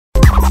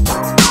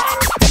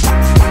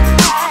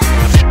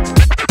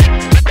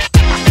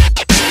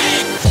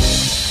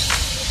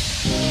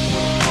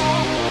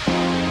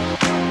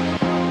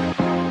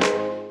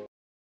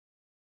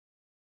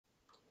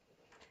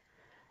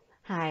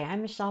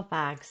I'm Michelle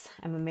Fox.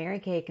 I'm a Mary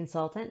Kay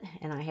consultant,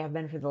 and I have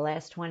been for the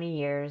last 20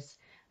 years.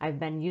 I've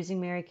been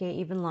using Mary Kay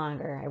even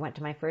longer. I went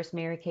to my first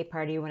Mary Kay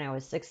party when I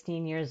was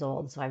 16 years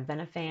old, so I've been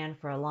a fan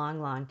for a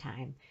long, long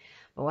time.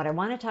 But what I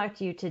want to talk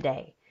to you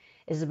today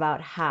is about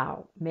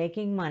how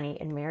making money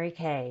in Mary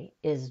Kay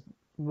is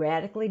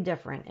radically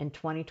different in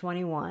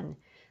 2021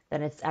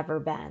 than it's ever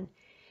been.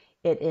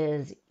 It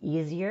is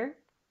easier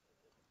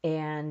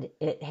and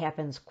it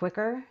happens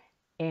quicker,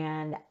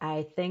 and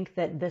I think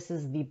that this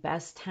is the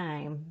best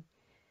time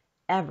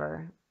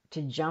ever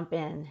to jump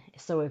in.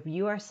 So if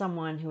you are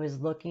someone who is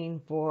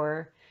looking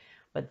for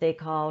what they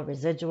call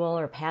residual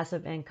or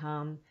passive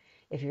income,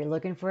 if you're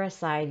looking for a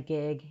side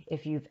gig,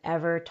 if you've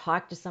ever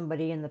talked to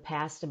somebody in the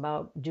past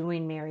about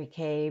doing Mary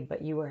Kay,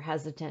 but you were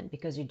hesitant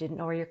because you didn't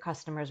know where your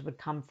customers would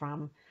come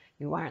from,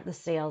 you aren't the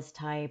sales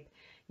type,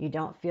 you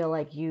don't feel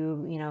like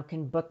you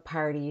can book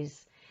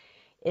parties,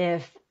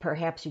 if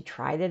perhaps you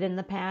tried it in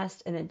the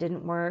past and it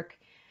didn't work,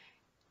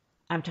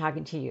 I'm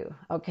talking to you,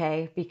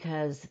 okay?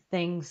 Because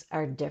things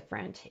are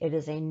different. It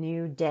is a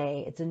new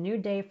day. It's a new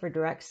day for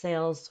direct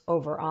sales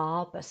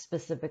overall, but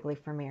specifically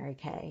for Mary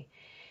Kay.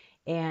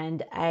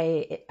 And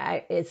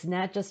it's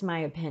not just my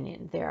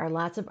opinion. There are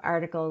lots of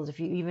articles. If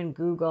you even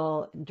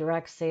Google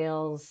direct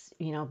sales,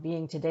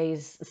 being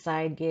today's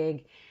side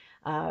gig,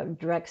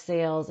 direct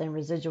sales and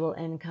residual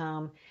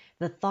income,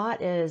 the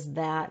thought is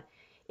that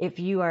if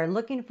you are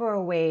looking for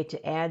a way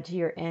to add to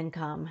your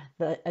income,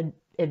 the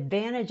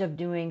advantage of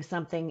doing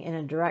something in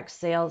a direct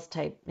sales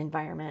type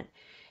environment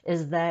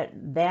is that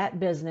that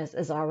business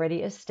is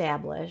already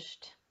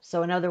established.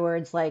 So in other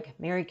words, like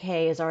Mary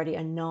Kay is already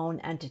a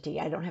known entity.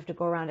 I don't have to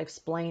go around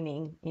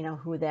explaining,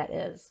 who that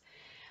is.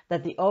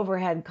 That the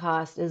overhead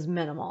cost is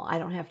minimal. I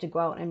don't have to go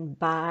out and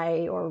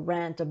buy or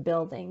rent a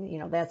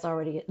building. That's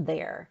already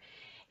there.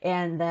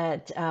 And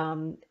that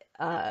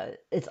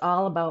it's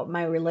all about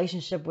my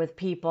relationship with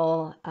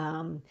people.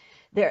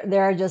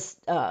 There are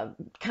just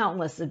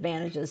countless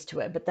advantages to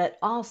it, but that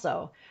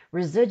also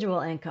residual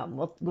income.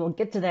 We'll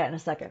get to that in a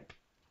second.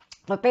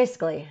 But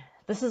basically,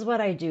 this is what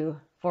I do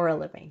for a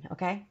living.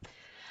 Okay,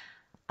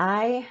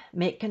 I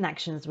make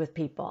connections with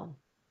people,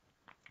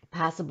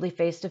 possibly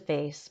face to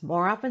face.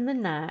 More often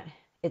than not,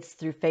 it's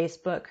through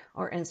Facebook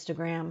or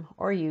Instagram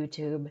or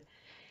YouTube,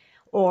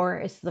 or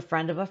it's the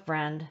friend of a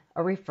friend,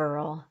 a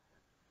referral.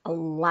 A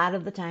lot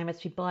of the time,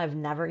 it's people I've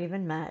never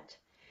even met.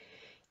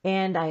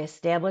 And I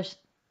establish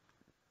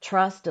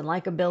trust and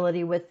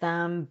likability with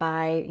them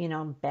by,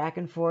 back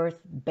and forth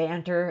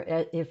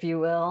banter, if you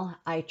will.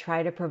 I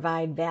try to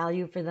provide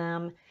value for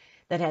them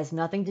that has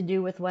nothing to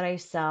do with what I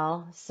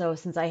sell. So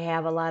since I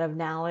have a lot of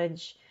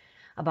knowledge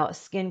about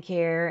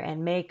skincare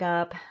and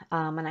makeup,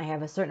 and I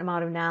have a certain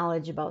amount of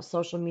knowledge about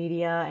social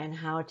media and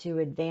how to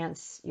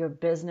advance your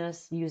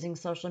business using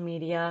social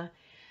media,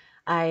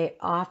 I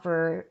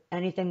offer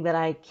anything that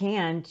I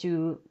can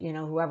to,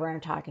 whoever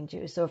I'm talking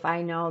to. So if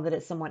I know that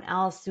it's someone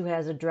else who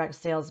has a direct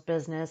sales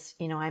business,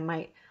 I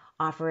might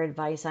offer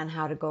advice on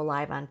how to go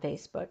live on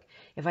Facebook.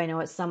 If I know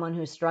it's someone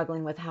who's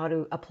struggling with how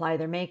to apply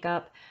their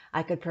makeup,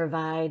 I could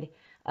provide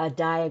a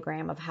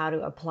diagram of how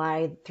to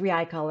apply 3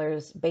 eye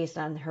colors based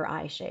on her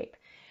eye shape.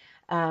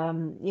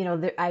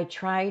 I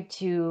try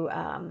to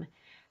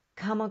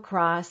come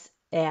across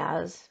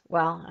as,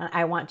 well,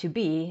 I want to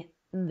be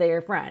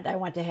their friend. I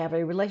want to have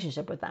a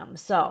relationship with them.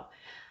 So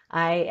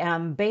I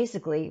am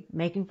basically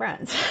making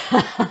friends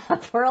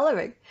for a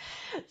living.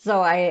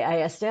 So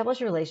I establish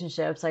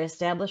relationships, I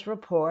establish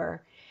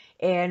rapport,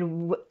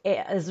 and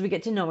as we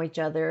get to know each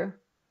other,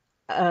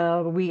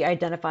 we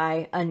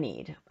identify a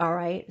need. All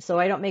right. So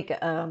I don't make,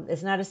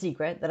 it's not a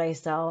secret that I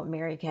sell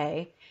Mary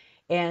Kay.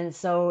 And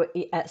so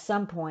at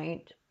some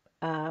point,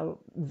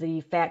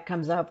 the fact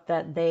comes up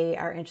that they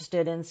are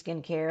interested in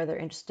skincare, they're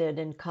interested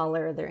in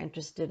color, they're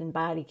interested in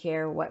body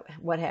care,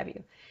 what have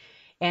you.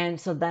 And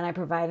so then I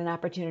provide an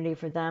opportunity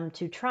for them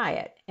to try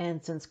it.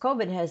 And since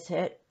COVID has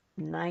hit,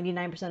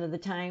 99% of the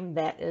time,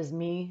 that is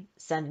me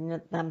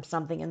sending them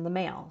something in the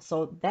mail.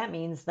 So that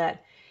means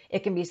that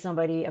it can be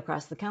somebody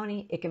across the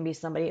county, it can be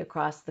somebody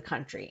across the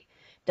country.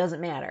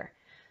 Doesn't matter.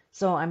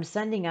 So I'm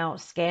sending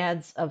out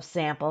scads of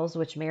samples,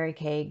 which Mary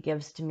Kay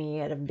gives to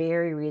me at a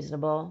very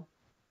reasonable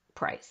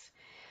price.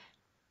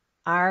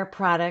 Our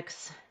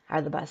products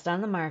are the best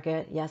on the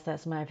market. Yes,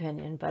 that's my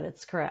opinion, but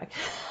it's correct.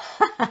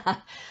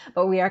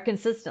 But we are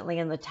consistently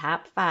in the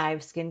top 5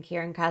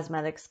 skincare and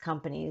cosmetics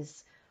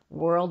companies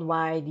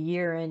worldwide,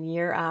 year in,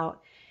 year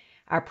out.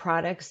 Our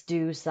products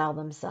do sell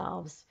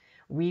themselves.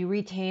 We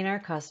retain our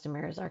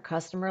customers. Our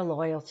customer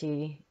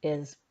loyalty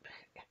is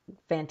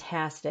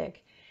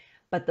fantastic.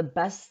 But the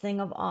best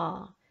thing of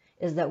all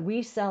is that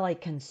we sell a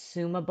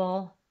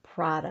consumable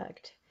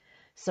product.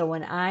 So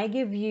when I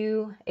give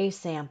you a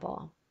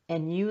sample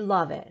and you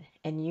love it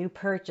and you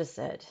purchase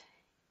it,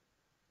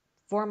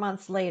 4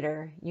 months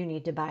later, you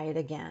need to buy it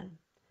again.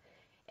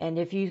 And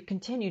if you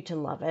continue to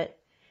love it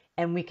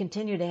and we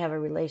continue to have a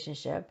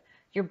relationship,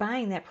 you're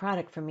buying that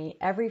product from me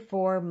every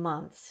 4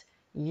 months,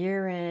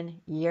 year in,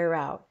 year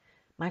out.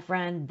 My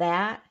friend,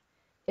 that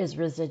is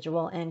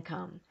residual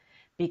income,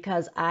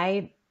 because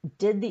I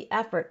did the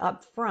effort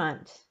up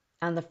front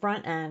on the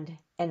front end,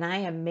 and I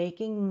am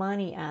making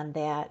money on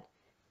that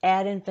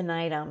ad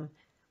infinitum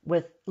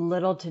with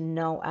little to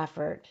no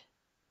effort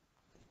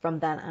from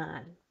then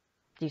on.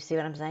 Do you see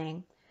what I'm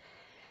saying?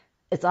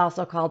 It's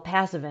also called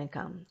passive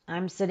income.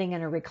 I'm sitting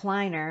in a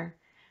recliner.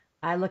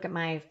 I look at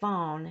my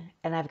phone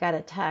and I've got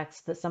a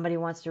text that somebody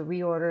wants to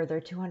reorder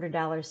their $200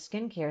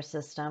 skincare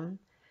system.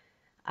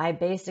 I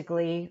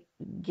basically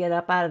get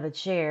up out of the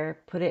chair,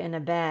 put it in a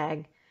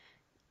bag,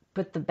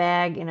 put the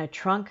bag in a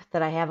trunk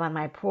that I have on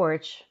my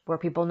porch where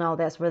people know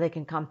that's where they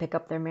can come pick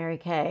up their Mary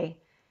Kay.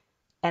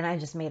 And I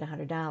just made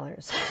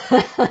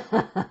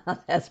 $100.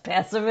 That's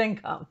passive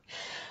income.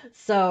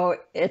 So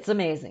it's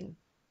amazing.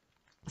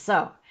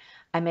 So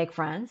I make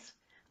friends.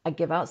 I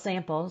give out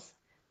samples.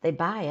 They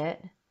buy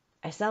it.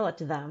 I sell it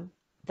to them.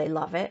 They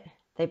love it.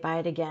 They buy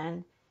it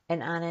again.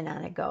 And on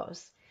it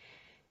goes.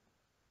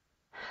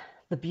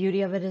 The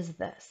beauty of it is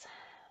this.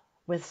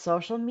 With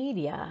social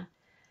media,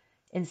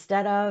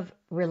 instead of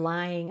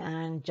relying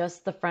on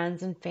just the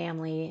friends and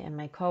family and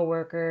my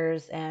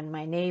coworkers and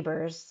my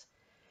neighbors,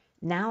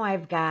 now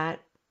I've got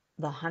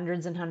the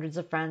hundreds and hundreds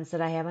of friends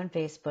that I have on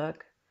Facebook.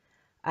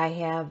 I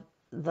have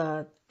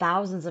the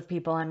thousands of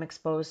people I'm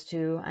exposed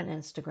to on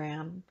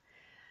Instagram.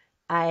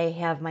 I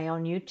have my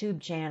own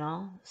YouTube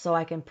channel so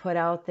I can put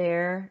out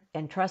there,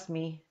 and trust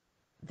me,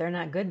 they're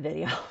not good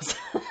videos.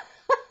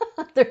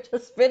 They're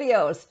just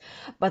videos,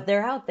 but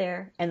they're out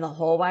there and the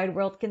whole wide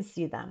world can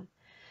see them.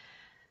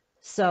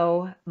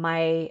 So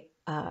my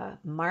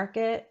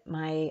market,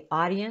 my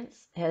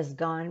audience has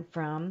gone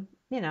from,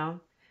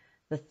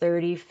 the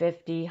 30,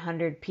 50,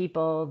 100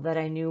 people that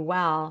I knew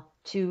well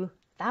to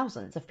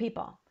thousands of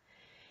people.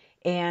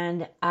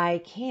 And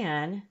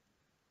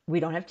we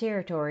don't have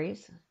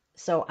territories,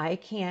 so I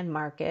can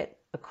market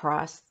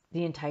across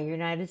the entire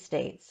United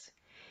States.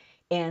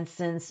 And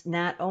since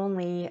not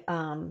only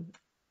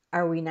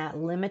are we not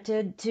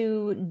limited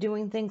to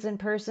doing things in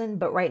person,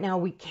 but right now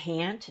we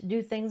can't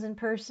do things in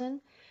person.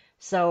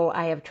 So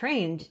I have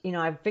trained,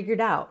 I've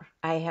figured out,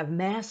 I have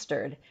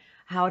mastered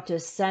how to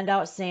send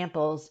out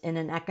samples in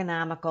an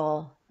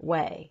economical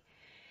way.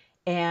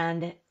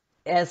 And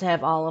as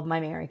have all of my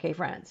Mary Kay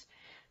friends.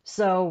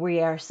 So we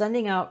are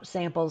sending out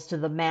samples to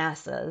the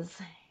masses.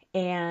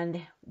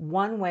 And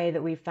one way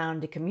that we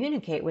found to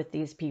communicate with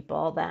these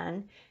people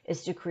then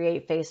is to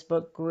create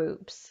Facebook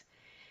groups.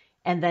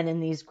 And then in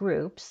these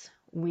groups,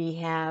 we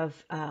have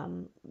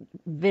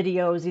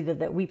videos either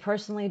that we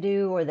personally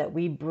do or that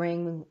we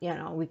bring,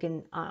 we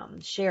can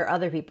share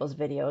other people's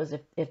videos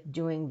if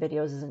doing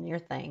videos isn't your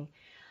thing.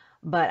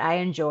 But I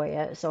enjoy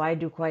it, so I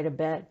do quite a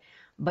bit.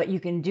 But you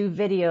can do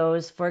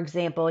videos, for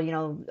example,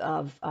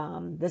 of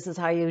this is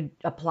how you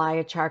apply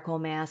a charcoal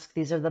mask.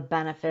 These are the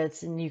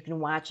benefits, and you can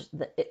watch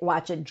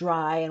it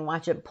dry and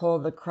watch it pull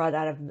the crud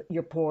out of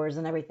your pores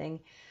and everything.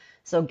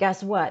 So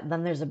guess what?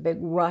 Then there's a big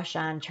rush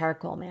on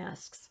charcoal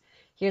masks.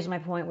 Here's my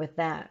point with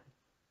that.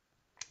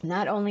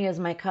 Not only is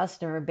my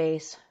customer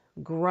base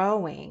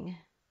growing,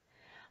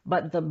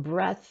 but the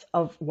breadth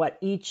of what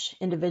each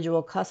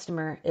individual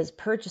customer is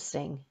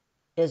purchasing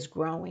is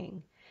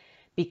growing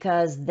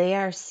because they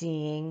are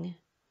seeing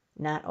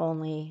not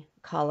only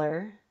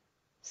color,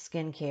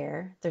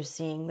 skincare, they're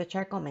seeing the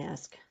charcoal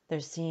mask, they're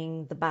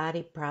seeing the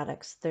body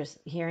products, they're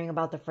hearing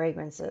about the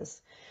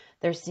fragrances,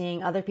 they're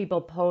seeing other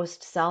people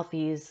post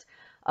selfies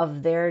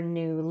of their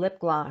new lip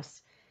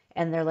gloss.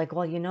 And they're like,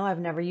 well, I've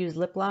never used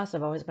lip gloss.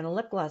 I've always been a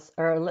lip gloss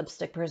or a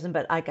lipstick person,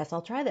 but I guess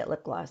I'll try that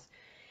lip gloss.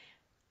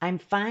 I'm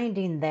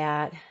finding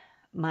that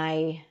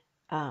my,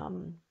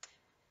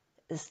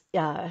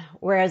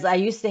 whereas I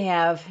used to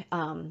have,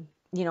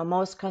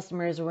 most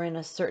customers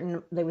were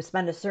they would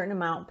spend a certain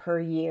amount per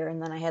year.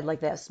 And then I had like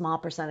that small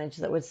percentage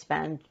that would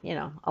spend,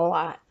 a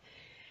lot.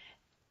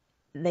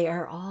 They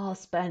are all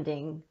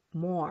spending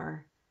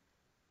more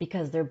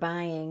because they're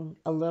buying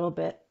a little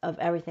bit of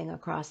everything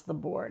across the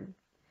board.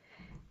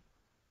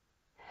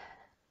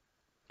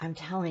 I'm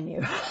telling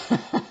you,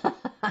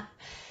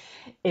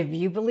 if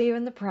you believe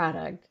in the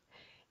product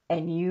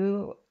and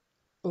you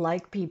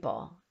like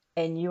people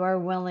and you are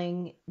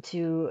willing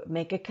to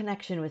make a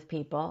connection with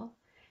people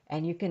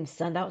and you can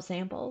send out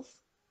samples,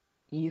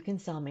 you can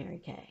sell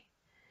Mary Kay.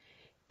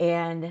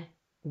 And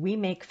we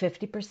make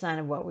 50%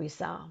 of what we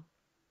sell.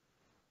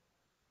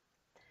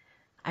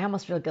 I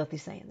almost feel guilty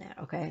saying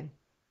that, okay?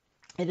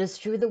 It is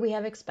true that we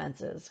have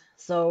expenses.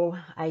 So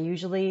I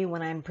usually,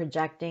 when I'm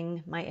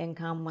projecting my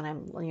income, when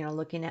I'm,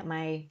 looking at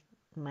my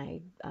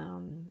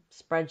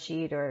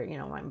spreadsheet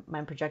or,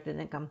 my projected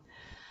income,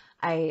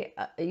 I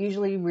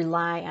usually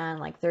rely on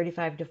like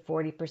 35 to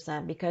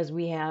 40% because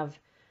we have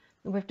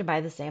to buy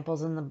the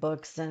samples and the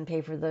books and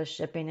pay for the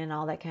shipping and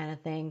all that kind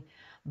of thing.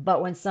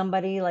 But when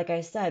somebody, like I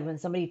said, when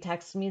somebody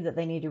texts me that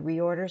they need to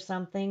reorder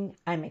something,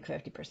 I make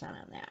 50% on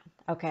that.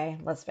 Okay,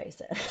 let's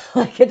face it.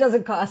 Like it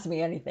doesn't cost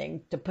me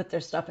anything to put their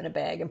stuff in a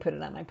bag and put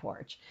it on my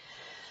porch.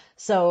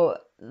 So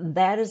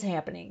that is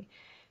happening.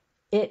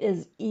 It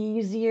is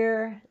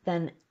easier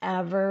than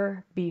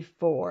ever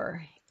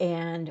before.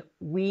 And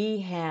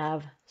we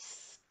have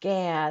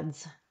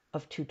scads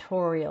of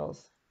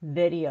tutorials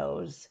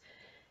videos,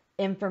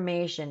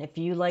 information. If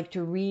you like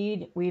to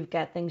read, we've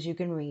got things you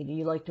can read.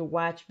 You like to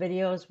watch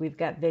videos, we've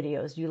got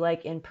videos. You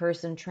like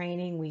in-person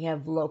training, we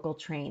have local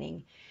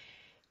training.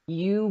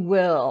 You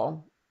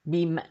will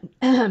be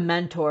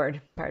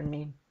mentored. Pardon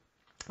me.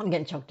 I'm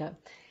getting choked up.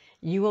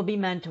 You will be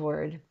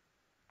mentored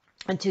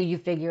until you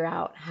figure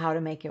out how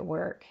to make it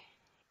work.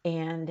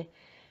 And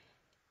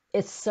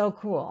it's so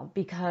cool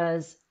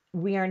because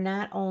we are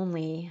not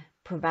only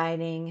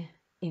providing,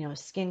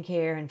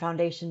 skincare and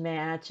foundation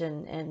match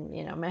and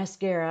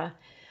mascara,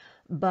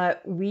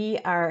 but we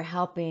are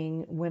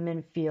helping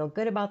women feel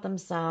good about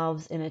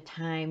themselves in a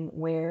time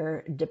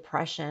where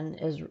depression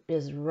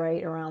is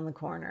right around the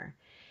corner.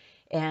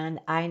 And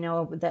I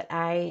know that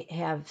I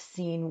have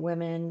seen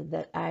women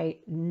that I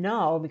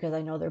know, because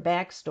I know their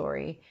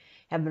backstory,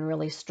 have been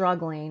really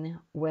struggling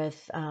with,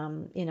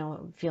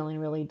 feeling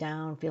really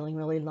down, feeling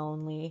really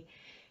lonely.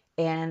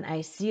 And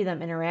I see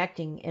them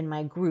interacting in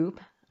my group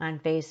on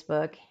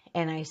Facebook,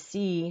 and I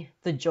see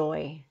the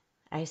joy.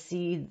 I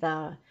see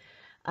the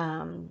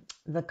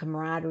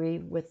camaraderie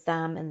with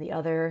them and the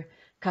other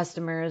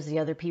customers, the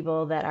other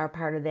people that are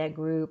part of that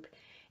group,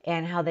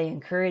 and how they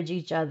encourage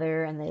each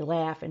other and they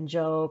laugh and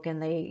joke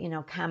and they,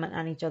 comment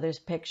on each other's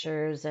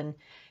pictures. And,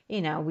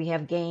 we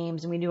have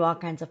games and we do all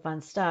kinds of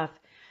fun stuff.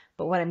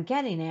 But what I'm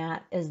getting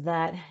at is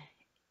that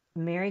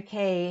Mary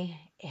Kay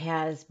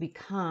has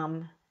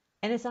become,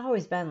 and it's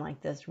always been like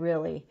this,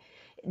 really,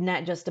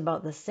 not just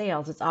about the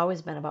sales, it's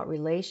always been about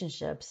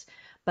relationships.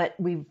 But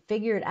we've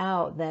figured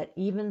out that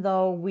even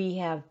though we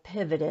have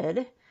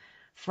pivoted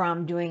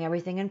from doing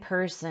everything in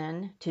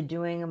person to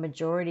doing a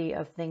majority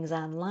of things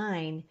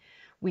online,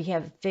 we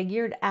have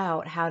figured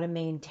out how to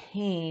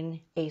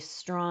maintain a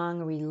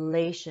strong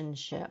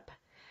relationship.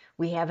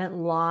 We haven't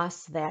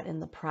lost that in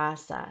the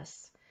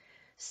process.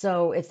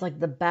 So it's like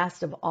the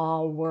best of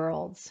all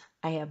worlds.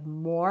 I have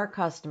more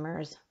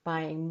customers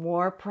buying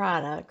more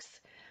products,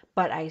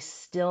 but I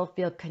still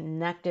feel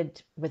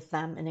connected with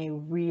them in a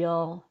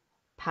real,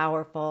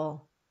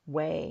 powerful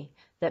way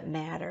that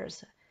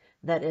matters,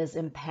 that is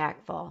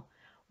impactful,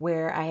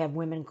 where I have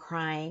women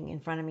crying in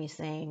front of me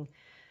saying,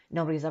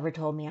 nobody's ever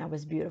told me I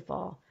was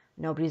beautiful.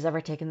 Nobody's ever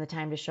taken the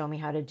time to show me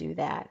how to do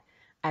that.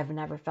 I've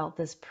never felt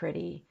this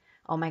pretty.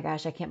 Oh my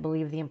gosh, I can't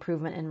believe the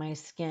improvement in my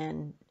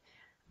skin.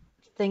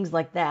 Things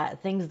like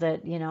that, things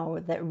that,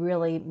 that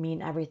really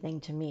mean everything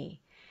to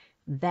me.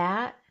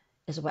 That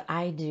is what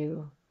I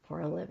do for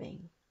a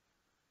living.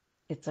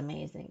 It's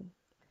amazing.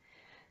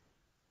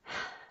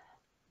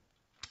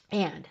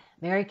 And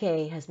Mary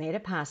Kay has made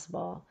it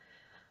possible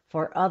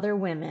for other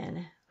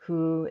women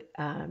who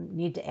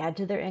need to add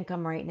to their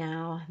income right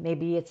now.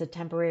 Maybe it's a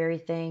temporary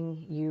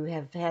thing. You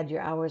have had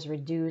your hours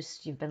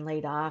reduced. You've been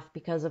laid off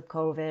because of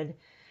COVID.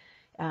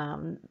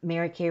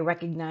 Mary Kay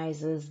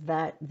recognizes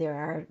that there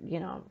are,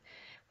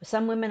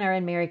 some women are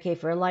in Mary Kay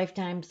for a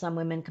lifetime. Some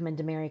women come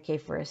into Mary Kay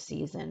for a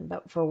season.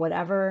 But for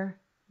whatever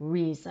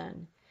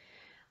reason,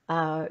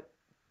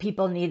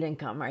 people need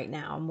income right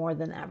now more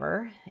than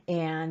ever.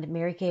 And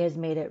Mary Kay has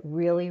made it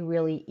really,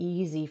 really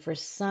easy for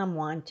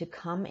someone to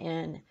come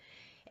in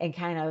and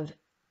kind of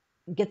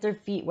get their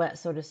feet wet,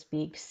 so to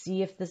speak,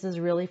 see if this is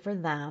really for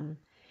them,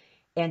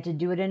 and to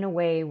do it in a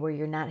way where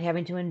you're not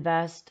having to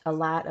invest a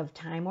lot of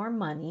time or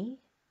money.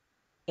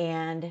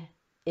 And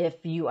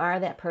if you are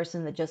that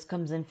person that just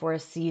comes in for a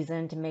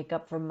season to make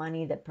up for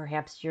money that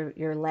perhaps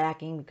you're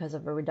lacking because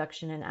of a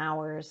reduction in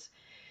hours,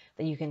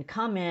 that you can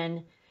come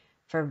in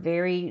for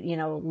very,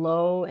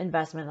 low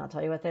investment. I'll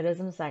tell you what that is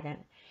in a second.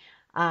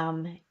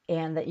 And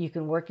that you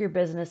can work your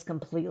business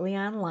completely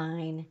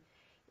online,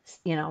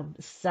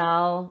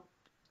 sell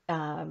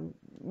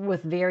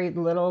with very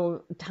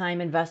little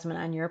time investment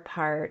on your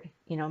part,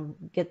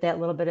 get that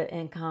little bit of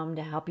income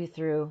to help you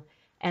through.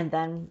 And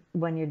then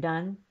when you're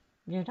done,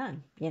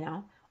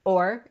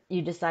 or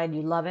you decide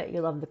you love it,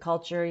 you love the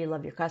culture, you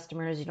love your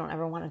customers, you don't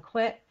ever want to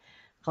quit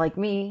like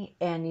me,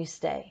 and you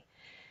stay.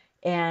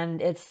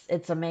 And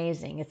it's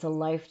amazing. It's a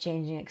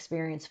life-changing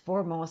experience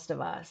for most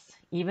of us.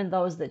 Even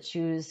those that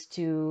choose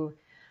to,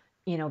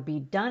 be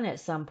done at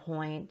some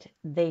point,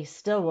 they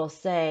still will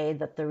say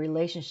that the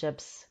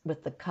relationships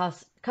with the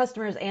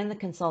customers and the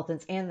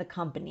consultants and the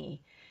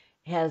company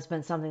has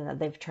been something that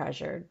they've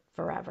treasured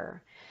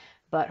forever.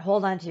 But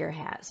hold on to your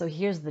hat. So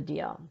here's the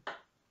deal.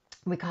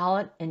 We call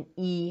it an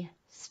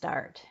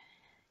e-start.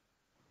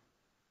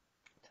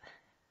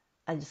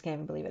 I just can't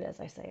even believe it as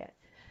I say it.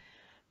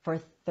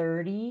 For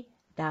 $30,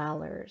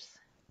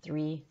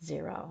 30,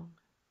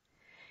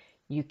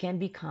 you can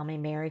become a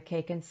Mary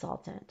Kay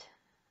consultant.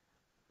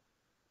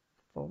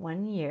 For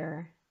 1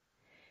 year,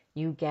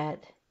 you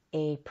get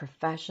a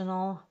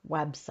professional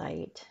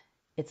website.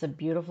 It's a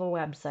beautiful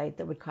website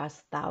that would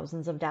cost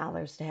thousands of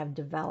dollars to have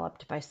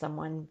developed by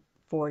someone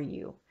for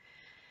you.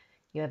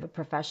 You have a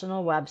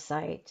professional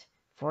website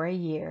for a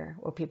year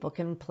where people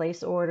can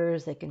place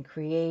orders, they can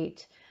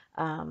create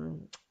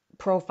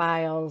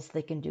profiles,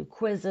 they can do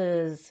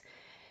quizzes,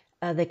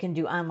 they can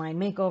do online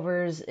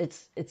makeovers.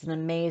 It's an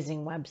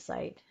amazing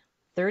website.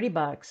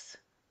 $30.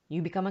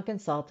 You become a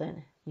consultant.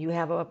 You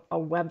have a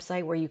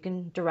website where you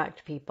can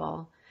direct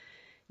people.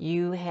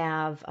 You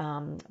have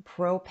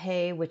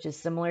ProPay, which is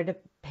similar to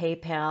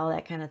PayPal,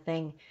 that kind of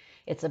thing.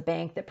 It's a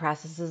bank that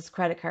processes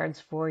credit cards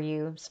for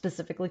you,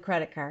 specifically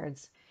credit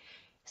cards,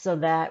 so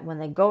that when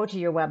they go to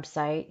your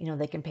website,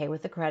 they can pay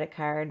with a credit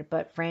card.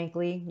 But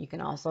frankly, you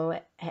can also,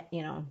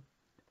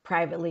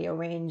 privately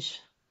arrange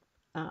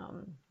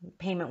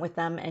payment with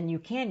them, and you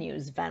can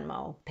use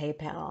Venmo,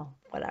 PayPal,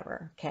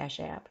 whatever, Cash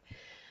App.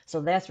 So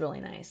that's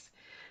really nice.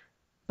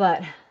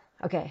 But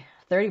okay,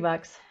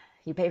 $30.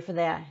 You pay for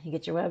that. You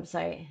get your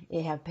website.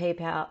 You have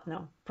PayPal,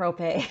 no,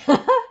 ProPay,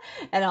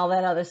 and all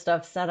that other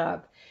stuff set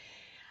up.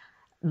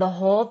 The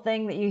whole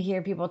thing that you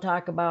hear people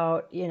talk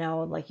about,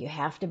 like you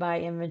have to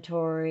buy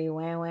inventory,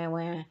 wah, wah,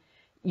 wah.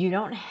 You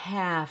don't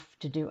have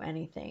to do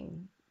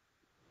anything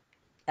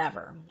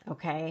ever,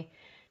 okay?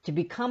 To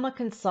become a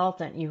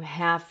consultant, you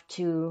have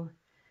to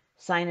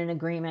sign an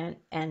agreement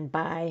and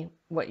buy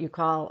what you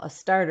call a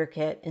starter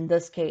kit, in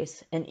this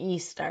case, an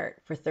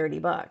e-start for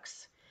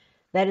 $30.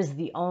 That is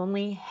the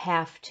only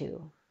have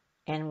to.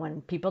 And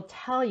when people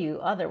tell you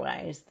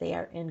otherwise, they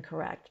are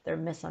incorrect. They're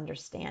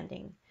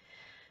misunderstanding.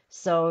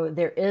 So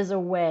there is a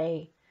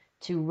way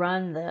to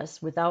run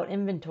this without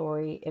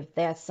inventory if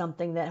that's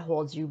something that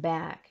holds you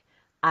back.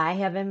 I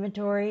have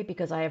inventory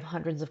because I have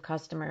hundreds of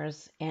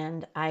customers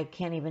and I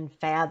can't even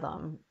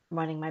fathom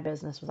running my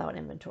business without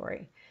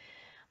inventory.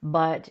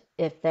 But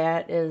if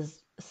that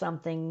is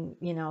something,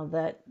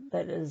 that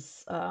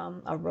is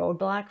a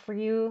roadblock for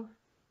you,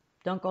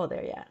 don't go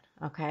there yet,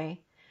 okay?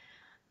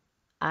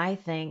 I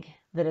think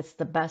that it's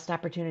the best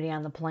opportunity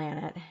on the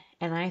planet.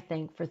 And I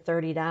think for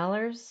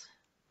 $30,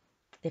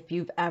 if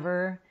you've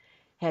ever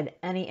had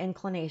any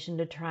inclination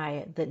to try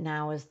it, that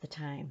now is the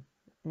time.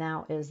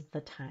 Now is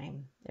the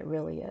time. It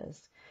really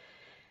is.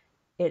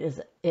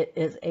 It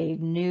is a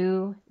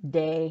new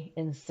day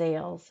in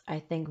sales. I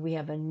think we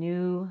have a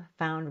new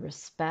found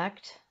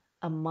respect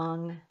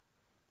among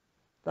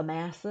the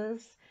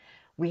masses.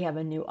 We have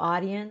a new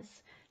audience.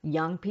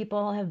 Young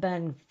people have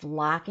been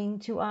flocking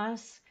to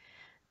us.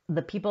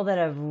 The people that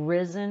have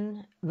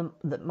risen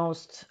the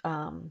most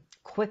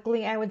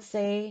quickly, I would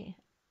say,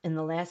 in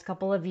the last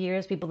couple of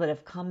years, people that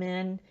have come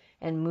in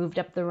and moved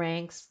up the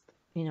ranks,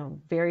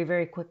 very,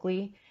 very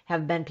quickly,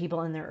 have been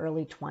people in their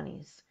early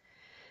 20s.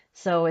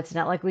 So it's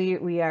not like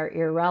we are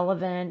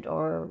irrelevant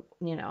or,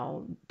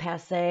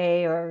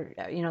 passe, or,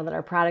 that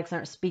our products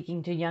aren't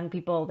speaking to young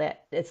people.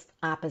 That it's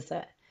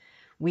opposite.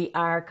 We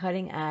are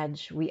cutting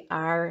edge. We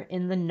are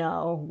in the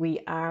know.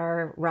 We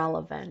are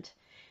relevant.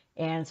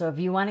 And so if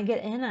you want to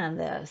get in on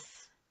this,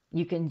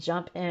 you can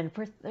jump in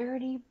for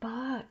 $30.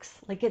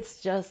 Like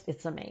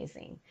it's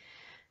amazing.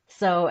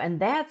 So,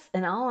 and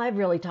all I've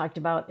really talked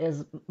about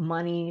is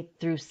money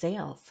through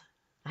sales.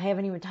 I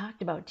haven't even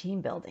talked about team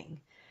building.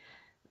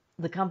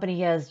 The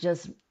company has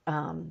just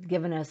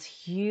given us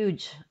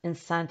huge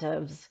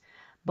incentives,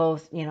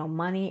 both,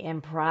 money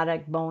and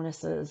product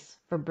bonuses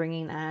for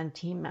bringing on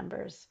team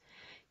members.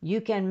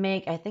 You can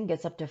make, I think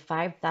it's up to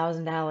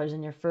 $5,000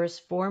 in your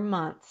first 4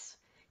 months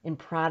in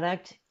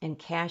product and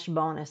cash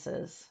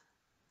bonuses.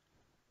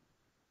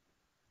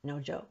 No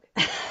joke.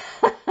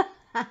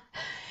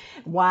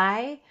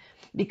 Why?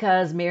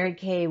 Because Mary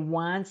Kay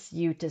wants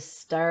you to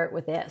start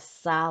with that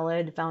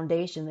solid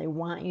foundation. They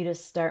want you to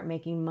start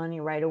making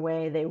money right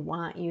away. They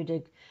want you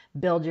to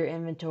build your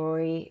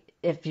inventory.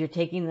 If you're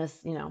taking this,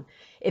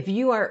 if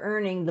you are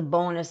earning the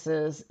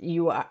bonuses,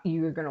 you're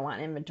going to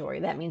want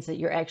inventory. That means that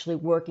you're actually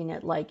working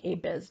it like a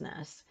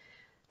business.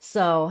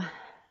 So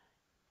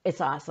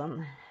it's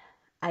awesome.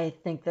 I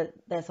think that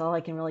that's all I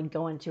can really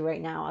go into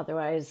right now.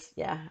 Otherwise,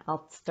 yeah,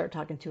 I'll start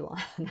talking too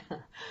long.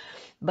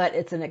 But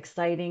it's an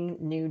exciting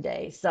new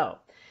day. So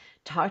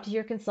talk to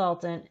your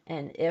consultant.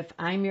 And if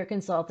I'm your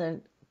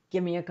consultant,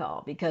 give me a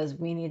call because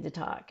we need to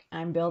talk.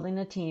 I'm building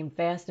a team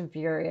fast and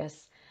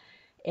furious.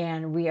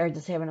 And we are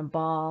just having a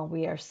ball.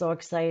 We are so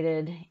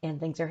excited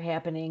and things are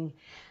happening.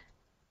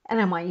 And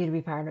I want you to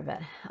be part of it.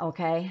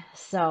 Okay.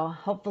 So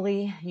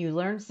hopefully you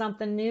learned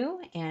something new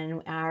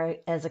and are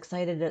as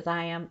excited as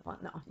I am. Well,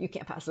 no, you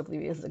can't possibly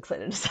be as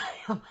excited as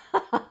I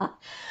am.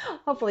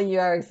 Hopefully you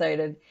are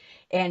excited.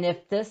 And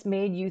if this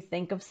made you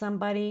think of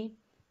somebody,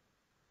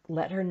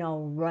 let her know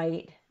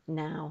right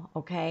now.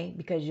 Okay.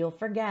 Because you'll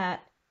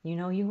forget,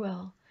 you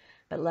will,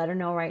 but let her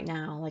know right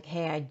now. Like,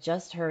 hey, I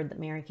just heard that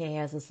Mary Kay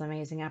has this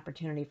amazing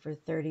opportunity for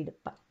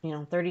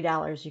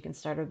 $30 you can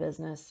start a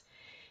business.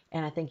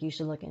 And I think you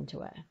should look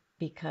into it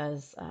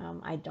because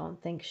I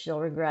don't think she'll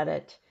regret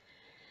it.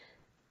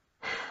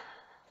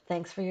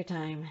 Thanks for your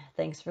time.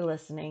 Thanks for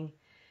listening.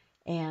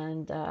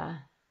 And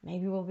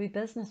maybe we'll be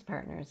business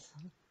partners.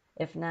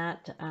 If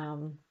not,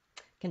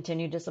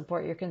 continue to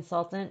support your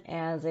consultant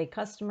as a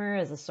customer,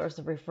 as a source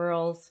of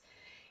referrals.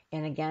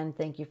 And again,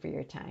 thank you for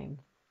your time.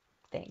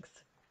 Thanks.